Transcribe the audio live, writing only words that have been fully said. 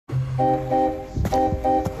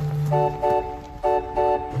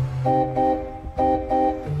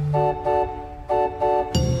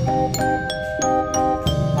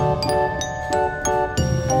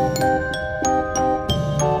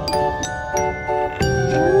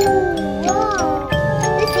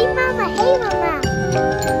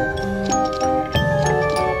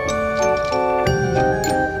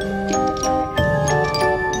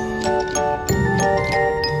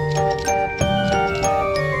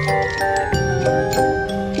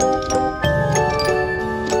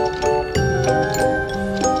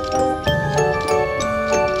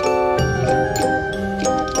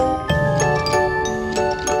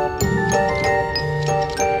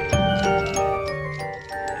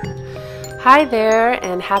Hi there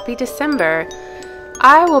and happy December.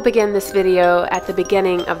 I will begin this video at the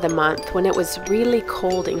beginning of the month when it was really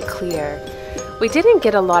cold and clear. We didn't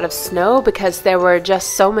get a lot of snow because there were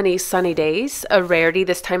just so many sunny days, a rarity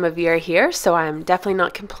this time of year here, so I'm definitely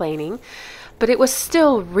not complaining. But it was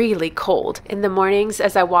still really cold. In the mornings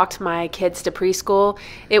as I walked my kids to preschool,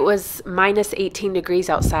 it was minus 18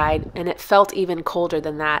 degrees outside and it felt even colder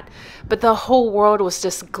than that. But the whole world was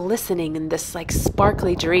just glistening in this like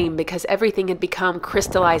sparkly dream because everything had become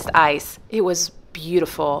crystallized ice. It was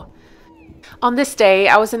beautiful. On this day,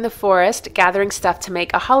 I was in the forest gathering stuff to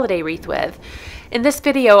make a holiday wreath with. In this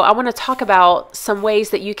video, I want to talk about some ways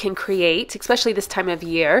that you can create, especially this time of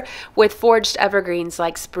year, with foraged evergreens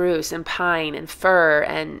like spruce and pine and fir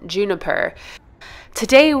and juniper.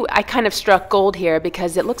 Today, I kind of struck gold here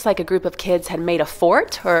because it looks like a group of kids had made a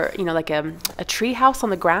fort or, like a tree house on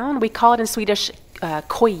the ground. We call it in Swedish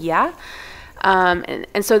koja.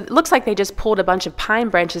 And so it looks like they just pulled a bunch of pine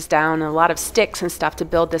branches down and a lot of sticks and stuff to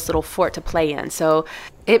build this little fort to play in. So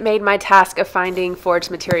it made my task of finding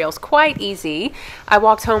foraged materials quite easy. I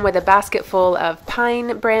walked home with a basket full of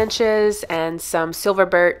pine branches and some silver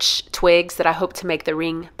birch twigs that I hope to make the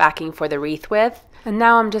ring backing for the wreath with. And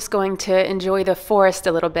now I'm just going to enjoy the forest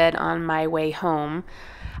a little bit on my way home.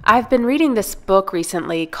 I've been reading this book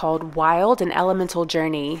recently called Wyld, An Elemental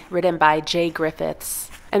Journey, written by J. Griffiths.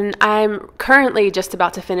 And I'm currently just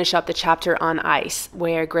about to finish up the chapter on ice,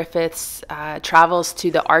 where Griffiths travels to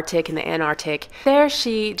the Arctic and the Antarctic. There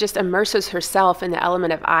she just immerses herself in the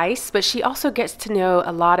element of ice, but she also gets to know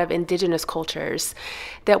a lot of indigenous cultures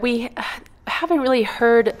that we haven't really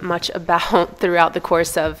heard much about throughout the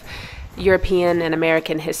course of European and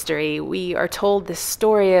American history. We are told this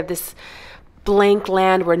story of this blank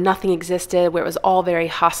land where nothing existed, where it was all very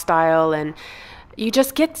hostile, and you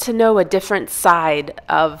just get to know a different side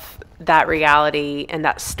of that reality and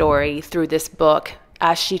that story through this book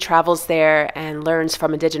as she travels there and learns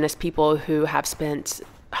from indigenous people who have spent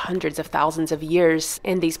hundreds of thousands of years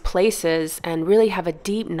in these places and really have a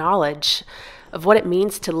deep knowledge of what it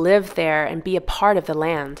means to live there and be a part of the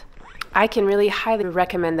land. I can really highly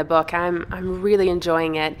recommend the book. I'm really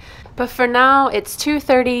enjoying it. But for now, it's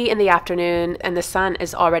 2:30 in the afternoon and the sun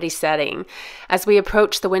is already setting. As we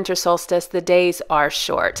approach the winter solstice, the days are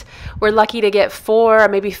short. We're lucky to get 4 or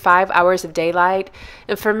maybe 5 hours of daylight.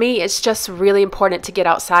 And for me, it's just really important to get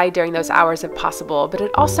outside during those hours if possible. But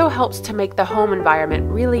it also helps to make the home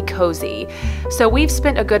environment really cozy. So we've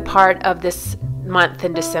spent a good part of this month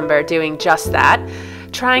in December doing just that,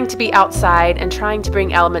 trying to be outside and trying to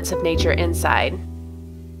bring elements of nature inside.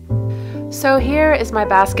 So here is my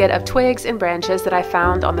basket of twigs and branches that I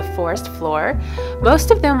found on the forest floor.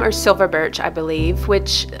 Most of them are silver birch, I believe,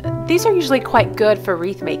 which these are usually quite good for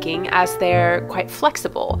wreath making as they're quite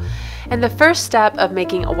flexible. And the first step of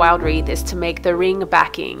making a wild wreath is to make the ring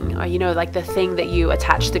backing, or, like the thing that you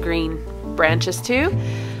attach the green branches to.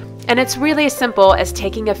 And it's really as simple as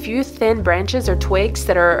taking a few thin branches or twigs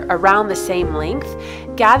that are around the same length,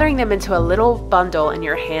 gathering them into a little bundle in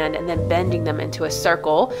your hand and then bending them into a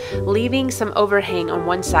circle, leaving some overhang on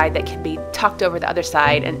one side that can be tucked over the other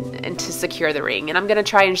side and to secure the ring. And I'm going to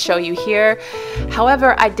try and show you here.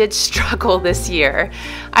 However, I did struggle this year.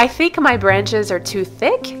 I think my branches are too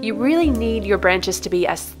thick. You really need your branches to be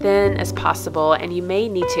as thin as possible, and you may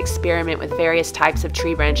need to experiment with various types of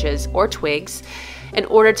tree branches or twigs in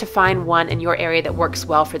order to find one in your area that works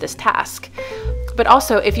well for this task. But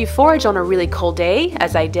also, if you forage on a really cold day,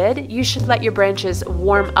 as I did, you should let your branches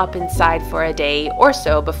warm up inside for a day or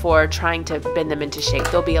so before trying to bend them into shape.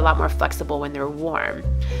 They'll be a lot more flexible when they're warm.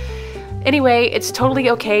 Anyway, it's totally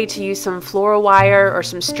okay to use some floral wire or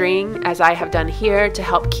some string, as I have done here, to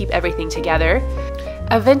help keep everything together.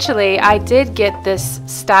 Eventually, I did get this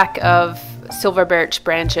stack of silver birch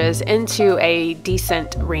branches into a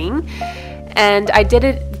decent ring. And I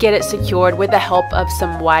did get it secured with the help of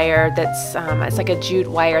some wire that's it's like a jute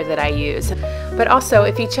wire that I use. But But also,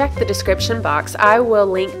 if you check the description box, I will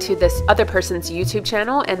link to this other person's YouTube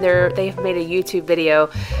channel, and they've made a YouTube video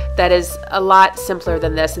that is a lot simpler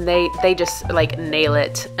than this, and they just like nail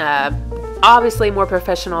it. Obviously more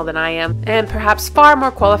professional than I am, and perhaps far more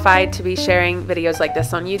qualified to be sharing videos like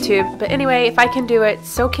this on YouTube. But anyway, if I can do it,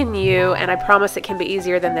 so can you, and I promise it can be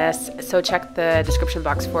easier than this, so check the description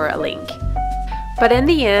box for a link. But in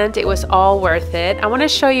the end, it was all worth it. I want to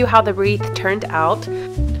show you how the wreath turned out.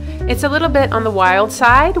 It's a little bit on the wild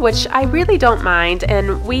side, which I really don't mind,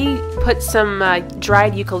 and we put some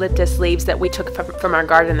dried eucalyptus leaves that we took from our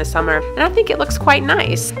garden this summer, and I think it looks quite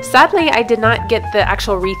nice. Sadly, I did not get the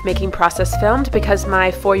actual wreath making process filmed because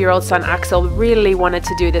my 4-year-old son Axel really wanted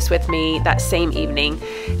to do this with me that same evening.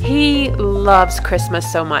 He loves Christmas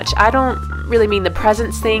so much. I don't really mean the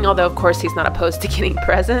presents thing, although of course he's not opposed to getting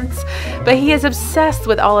presents, but he is obsessed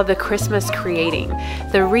with all of the Christmas creating.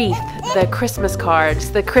 The wreath, the Christmas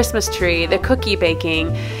cards, the Christmas tree, the cookie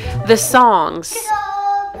baking, the songs.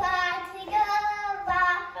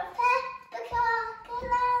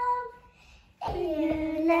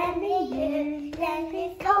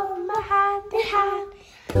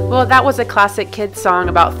 Well, that was a classic kids song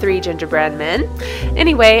about 3 gingerbread men.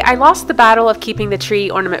 Anyway, I lost the battle of keeping the tree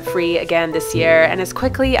ornament free again this year, and as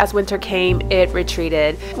quickly as winter came, it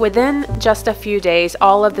retreated. Within just a few days,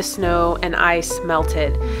 all of the snow and ice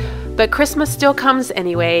melted. But Christmas still comes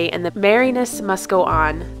anyway, and the merriness must go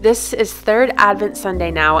on. This is 3rd Advent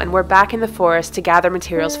Sunday now, and we're back in the forest to gather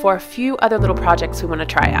materials for a few other little projects we want to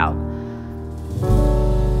try out.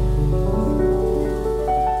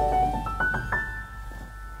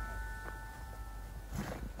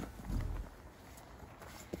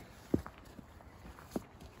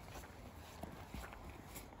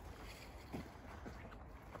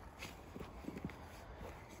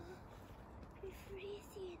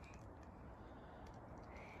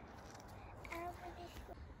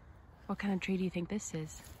 What kind of tree do you think this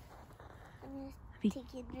is? I'm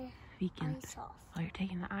taking the ice off. Oh, you're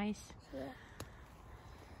taking the ice? Yeah.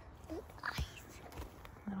 Look, ice.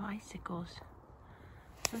 Little icicles.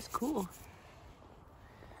 That's cool.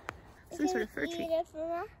 Some sort of fir tree.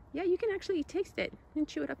 Yeah, you can actually taste it. You can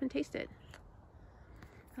chew it up and taste it.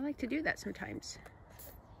 I like to do that sometimes.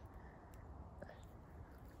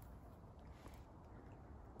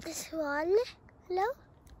 This one? Hello?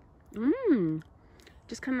 Mmm.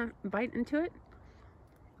 Just kind of bite into it.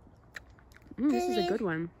 This is a good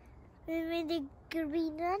one. Maybe the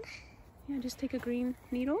green one? Yeah, just take a green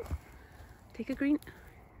needle. Take a green,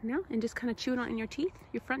 and just kind of chew it on in your teeth,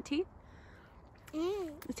 your front teeth.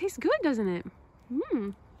 It tastes good, doesn't it?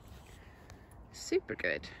 Super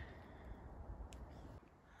good.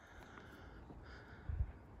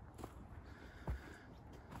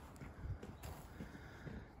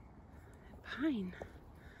 Pine.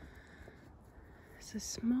 It's a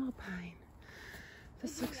small pine.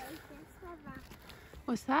 This looks...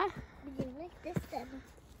 What's that? Would you like this then?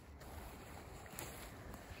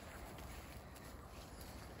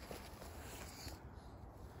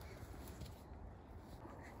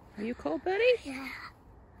 Are you cold, buddy? Yeah.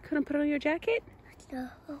 Couldn't put on your jacket? No.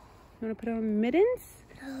 You want to put on mittens?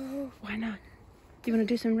 No. Why not? Do you want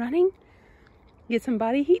to do some running? Get some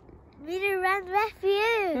body heat? I'm gonna run with you.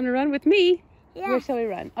 You want to run with me? Yeah. Where shall we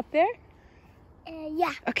run? Up there?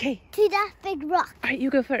 Yeah. Okay. To that big rock. All right, you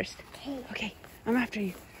go first. Okay. Okay, I'm after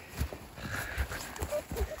you.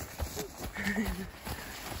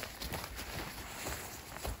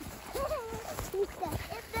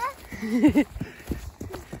 You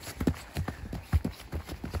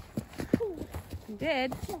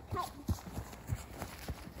did.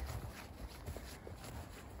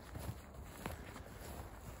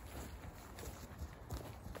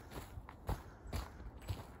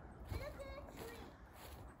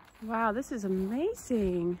 Wow, this is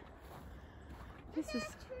amazing. This is...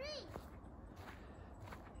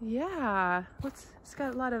 Yeah, it's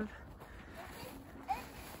got a lot of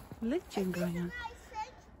lifting going on.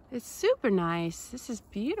 It's super nice. This is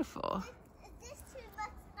beautiful. Is this too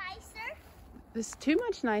much nicer? This is too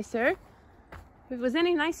much nicer. If it was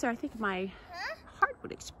any nicer, I think my heart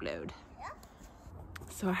would explode. Yeah.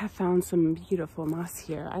 So I have found some beautiful moss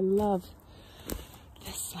here. I love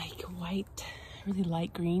this like white, really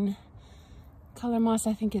light green color moss.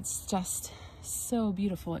 I think it's just so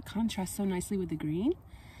beautiful. It contrasts so nicely with the green,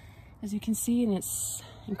 as you can see, and it's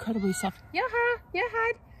incredibly soft. Yaha!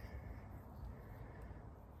 Yahad!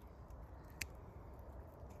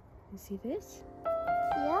 You see this?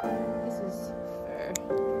 Yeah. This is fur.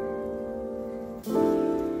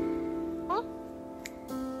 Huh?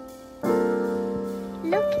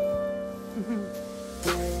 Look.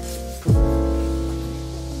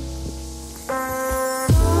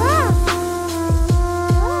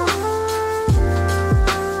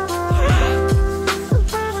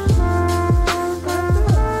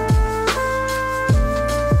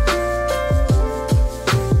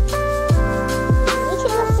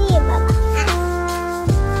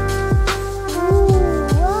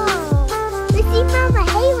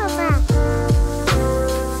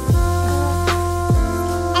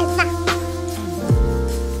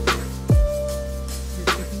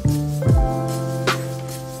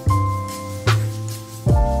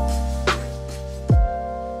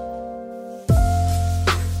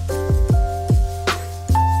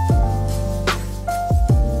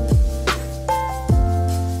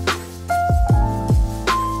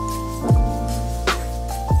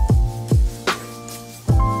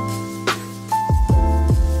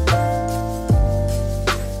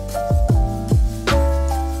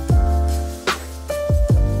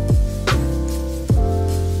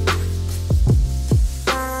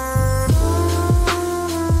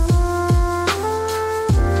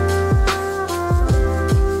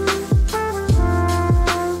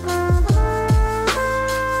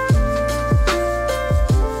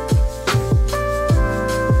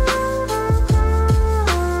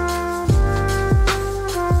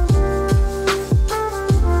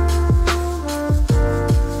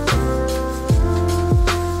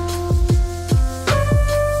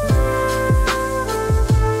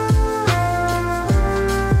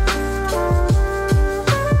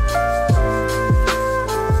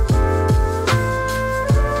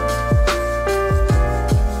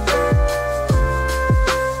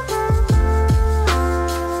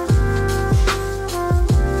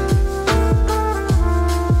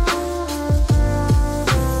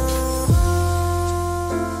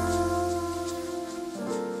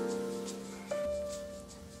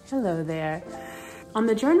 also there. On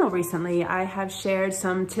the journal recently, I have shared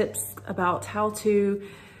some tips about how to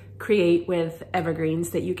create with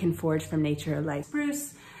evergreens that you can forage from nature, like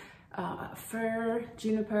spruce, fir,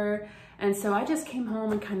 juniper. And so I just came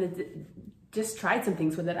home and kind of just tried some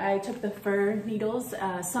things with it. I took the fir needles,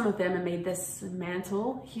 some of them, and made this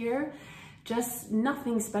mantle here. Just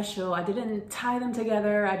nothing special. I didn't tie them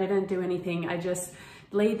together. I didn't do anything. I just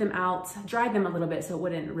laid them out, dried them a little bit so it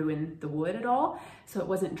wouldn't ruin the wood at all, so it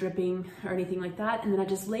wasn't dripping or anything like that. And then I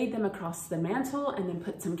just laid them across the mantle and then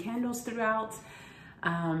put some candles throughout.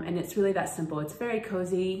 And it's really that simple. It's very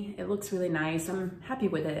cozy. It looks really nice. I'm happy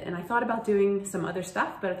with it. And I thought about doing some other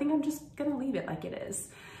stuff, but I think I'm just gonna leave it like it is.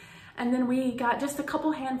 And then we got just a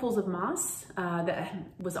couple handfuls of moss that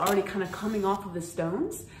was already kind of coming off of the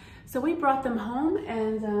stones. So we brought them home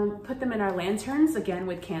and put them in our lanterns, again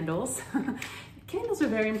with candles. Candles are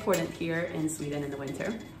very important here in Sweden in the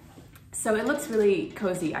winter. So it looks really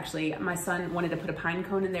cozy, actually. My son wanted to put a pine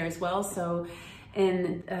cone in there as well. So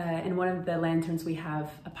in one of the lanterns, we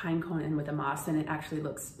have a pine cone in with a moss, and it actually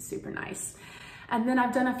looks super nice. And then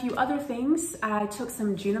I've done a few other things. I took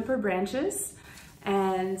some juniper branches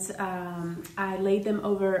and I laid them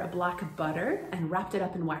over a block of butter and wrapped it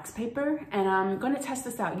up in wax paper. And I'm gonna test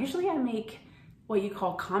this out. Usually I make what you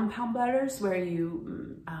call compound butters, where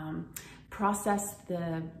you process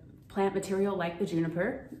the plant material like the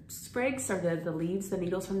juniper sprigs or the leaves, the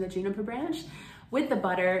needles from the juniper branch with the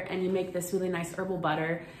butter, and you make this really nice herbal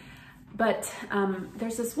butter. But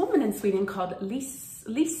there's this woman in Sweden called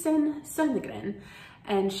Lisen Sundgren,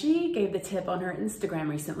 and she gave the tip on her Instagram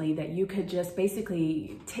recently that you could just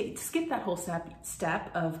basically skip that whole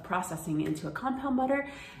step of processing into a compound butter,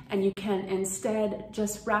 and you can instead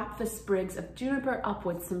just wrap the sprigs of juniper up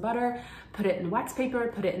with some butter, put it in wax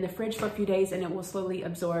paper, put it in the fridge for a few days, and it will slowly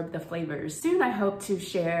absorb the flavors. Soon I hope to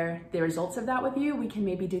share the results of that with you. We can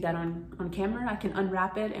maybe do that on camera. I can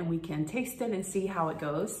unwrap it and we can taste it and see how it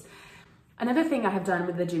goes. Another thing I have done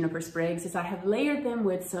with the juniper sprigs is I have layered them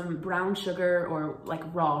with some brown sugar, or like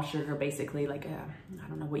raw sugar, basically, like I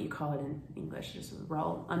don't know what you call it in English, just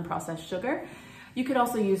raw unprocessed sugar. You could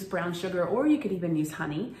also use brown sugar, or you could even use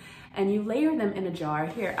honey, and you layer them in a jar.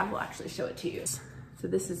 Here, I will actually show it to you. So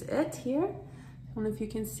this is it here. I don't know if you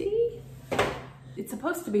can see. It's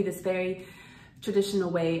supposed to be this very traditional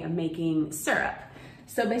way of making syrup.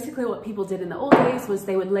 So basically what people did in the old days was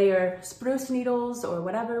they would layer spruce needles or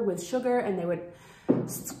whatever with sugar, and they would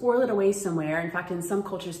squirrel it away somewhere. In fact, in some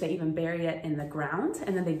cultures, they even bury it in the ground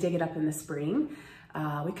and then they dig it up in the spring.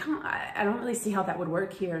 I don't really see how that would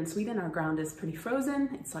work here in Sweden. Our ground is pretty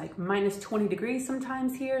frozen. It's like minus 20 degrees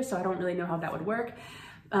sometimes here, so I don't really know how that would work.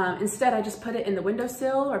 Instead, I just put it in the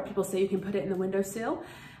windowsill, or people say you can put it in the windowsill,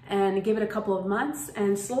 and give it a couple of months,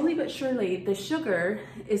 and slowly but surely the sugar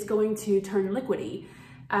is going to turn liquidy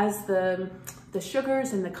as the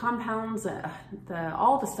sugars and the compounds,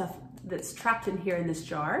 all the stuff that's trapped in here in this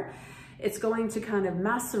jar. It's going to kind of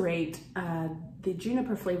macerate the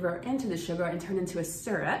juniper flavor into the sugar and turn into a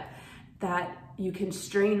syrup that you can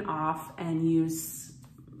strain off and use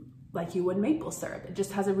like you would maple syrup. It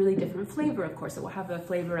just has a really different flavor, of course. It will have a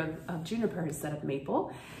flavor of juniper instead of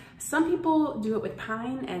maple. Some people do it with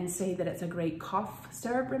pine and say that it's a great cough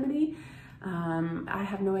syrup remedy. I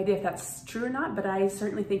have no idea if that's true or not, but I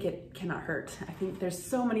certainly think it cannot hurt. I think there's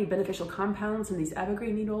so many beneficial compounds in these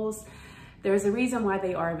evergreen needles. There's a reason why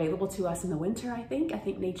they are available to us in the winter, I think. I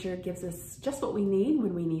think nature gives us just what we need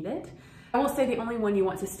when we need it. I will say the only one you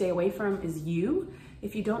want to stay away from is yew.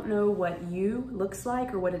 If you don't know what yew looks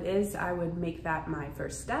like or what it is, I would make that my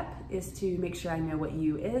first step, is to make sure I know what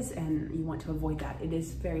yew is, and you want to avoid that. It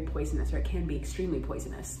is very poisonous, or it can be extremely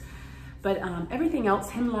poisonous. But everything else,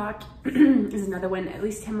 hemlock is another one. At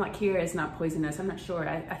least hemlock here is not poisonous. I'm not sure.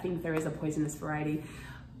 I think there is a poisonous variety.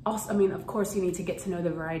 Also, I mean, of course, you need to get to know the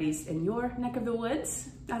varieties in your neck of the woods,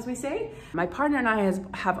 as we say. My partner and I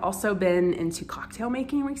have also been into cocktail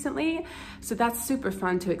making recently. So that's super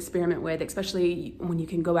fun to experiment with, especially when you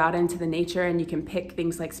can go out into the nature and you can pick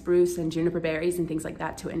things like spruce and juniper berries and things like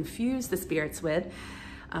that to infuse the spirits with.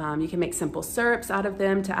 You can make simple syrups out of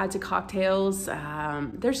them to add to cocktails.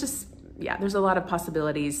 There's a lot of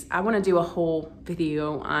possibilities. I want to do a whole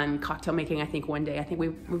video on cocktail making, I think, one day. I think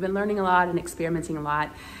we've been learning a lot and experimenting a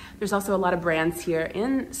lot. There's also a lot of brands here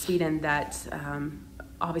in Sweden that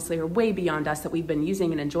obviously are way beyond us that we've been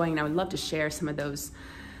using and enjoying. And I would love to share some of those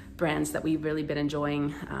brands that we've really been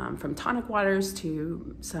enjoying, from tonic waters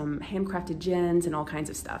to some handcrafted gins and all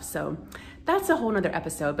kinds of stuff. So that's a whole nother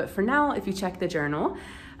episode. But for now, if you check the journal,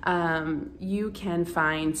 you can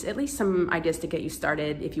find at least some ideas to get you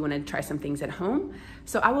started if you want to try some things at home.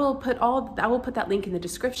 So I will put that link in the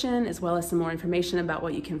description, as well as some more information about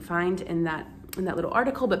what you can find in that little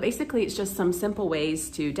article. But basically it's just some simple ways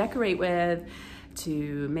to decorate with,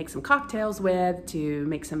 to make some cocktails with, to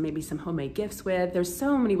make maybe some homemade gifts with. There's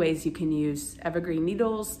so many ways you can use evergreen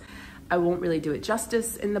needles. I won't really do it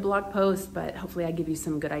justice in the blog post, but hopefully I give you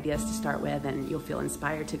some good ideas to start with, and you'll feel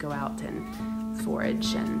inspired to go out and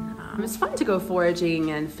forage. And it's fun to go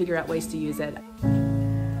foraging and figure out ways to use it.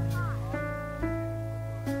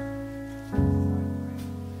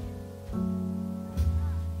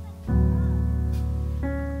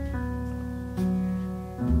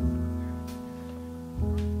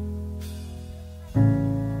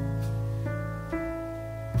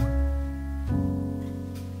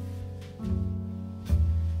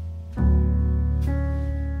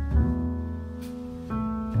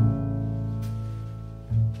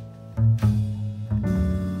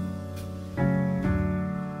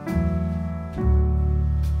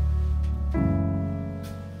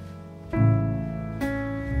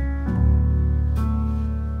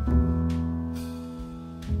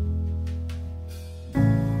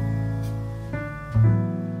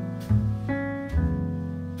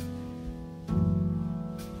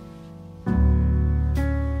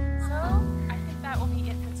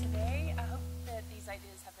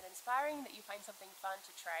 That you find something fun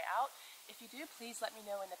to try out. If you do, please let me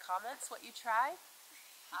know in the comments what you try.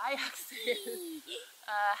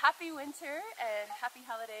 Happy winter and happy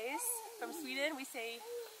holidays. From Sweden we say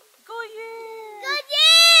God jul! God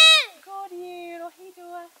jul! God jul! Och hej då!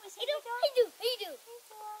 Hej då! Hej då! Hej då!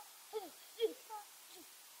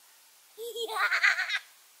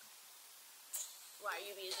 Why are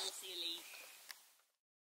you being so silly?